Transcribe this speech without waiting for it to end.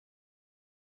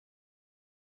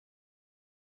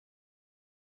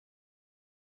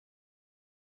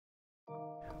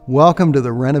Welcome to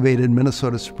the renovated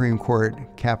Minnesota Supreme Court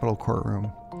Capitol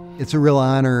Courtroom. It's a real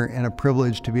honor and a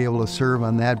privilege to be able to serve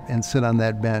on that and sit on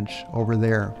that bench over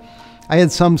there. I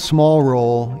had some small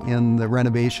role in the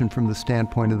renovation from the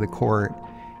standpoint of the court,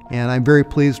 and I'm very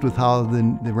pleased with how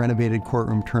the renovated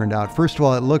courtroom turned out. First of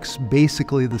all, it looks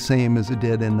basically the same as it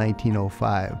did in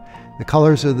 1905. The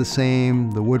colors are the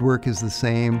same, the woodwork is the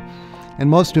same, and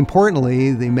most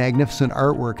importantly, the magnificent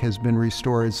artwork has been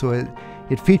restored. So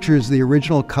it features the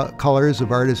original colors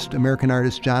of American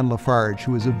artist John Lafarge,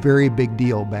 who was a very big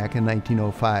deal back in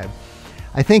 1905.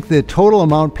 I think the total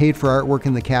amount paid for artwork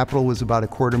in the Capitol was about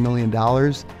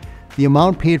 $250,000. The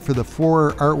amount paid for the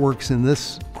 4 artworks in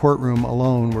this courtroom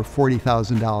alone were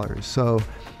 $40,000. So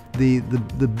the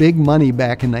big money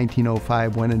back in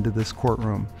 1905 went into this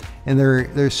courtroom. And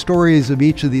there's stories of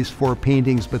each of these 4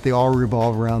 paintings, but they all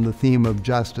revolve around the theme of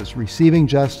justice, receiving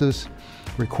justice,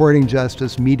 recording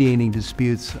justice, mediating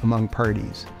disputes among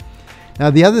parties. Now,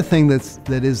 the other thing that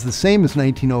is the same as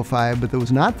 1905, but that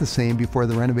was not the same before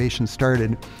the renovation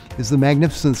started, is the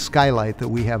magnificent skylight that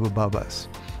we have above us.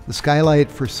 The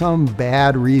skylight, for some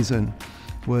bad reason,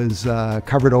 was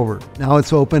covered over. Now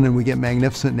it's open and we get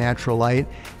magnificent natural light.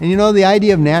 And you know, the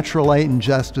idea of natural light and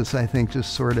justice, I think,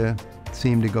 just sort of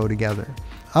seem to go together.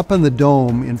 Up on the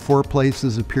dome, in 4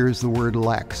 places, appears the word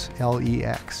Lex,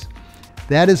 L-E-X.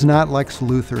 That is not Lex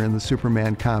Luthor in the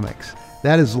Superman comics.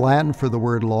 That is Latin for the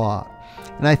word law.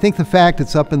 And I think the fact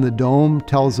it's up in the dome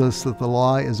tells us that the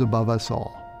law is above us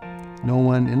all. No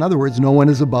one, in other words, no one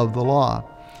is above the law.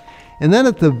 And then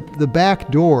at the back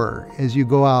door, as you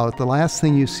go out, the last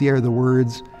thing you see are the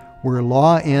words, "Where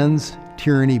law ends,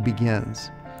 tyranny begins."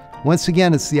 Once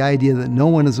again, it's the idea that no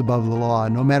one is above the law.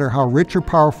 No matter how rich or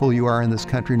powerful you are in this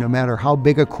country, no matter how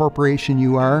big a corporation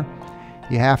you are,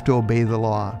 you have to obey the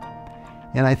law.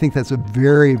 And I think that's a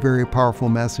very, very powerful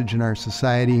message in our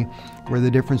society, where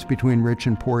the difference between rich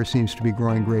and poor seems to be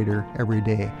growing greater every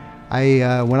day.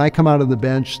 When I come out of the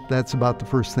bench, that's about the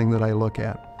first thing that I look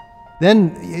at.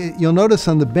 Then you'll notice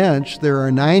on the bench there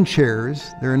are 9 chairs.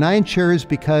 There are 9 chairs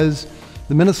because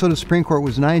the Minnesota Supreme Court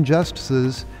was 9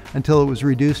 justices until it was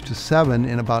reduced to 7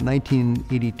 in about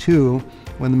 1982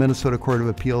 when the Minnesota Court of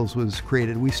Appeals was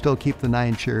created. We still keep the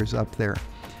 9 chairs up there.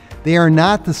 They are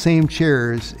not the same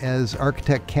chairs as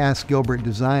architect Cass Gilbert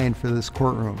designed for this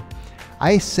courtroom.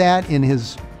 I sat in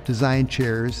his design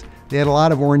chairs. They had a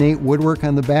lot of ornate woodwork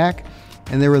on the back,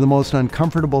 and they were the most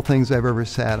uncomfortable things I've ever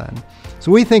sat on.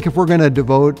 So we think if we're going to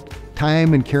devote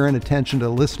time and care and attention to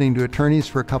listening to attorneys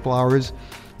for a couple hours,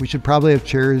 we should probably have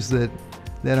chairs that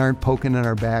aren't poking in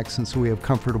our backs, and so we have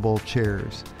comfortable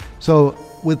chairs. So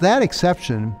with that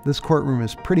exception, this courtroom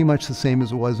is pretty much the same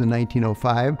as it was in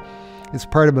 1905. It's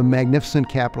part of a magnificent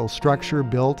Capitol structure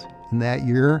built in that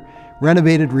year,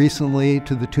 renovated recently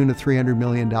to the tune of $300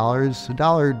 million. The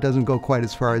dollar doesn't go quite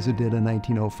as far as it did in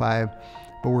 1905,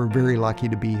 but we're very lucky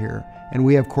to be here. And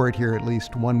we have court here at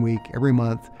least 1 week every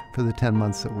month for the 10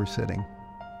 months that we're sitting.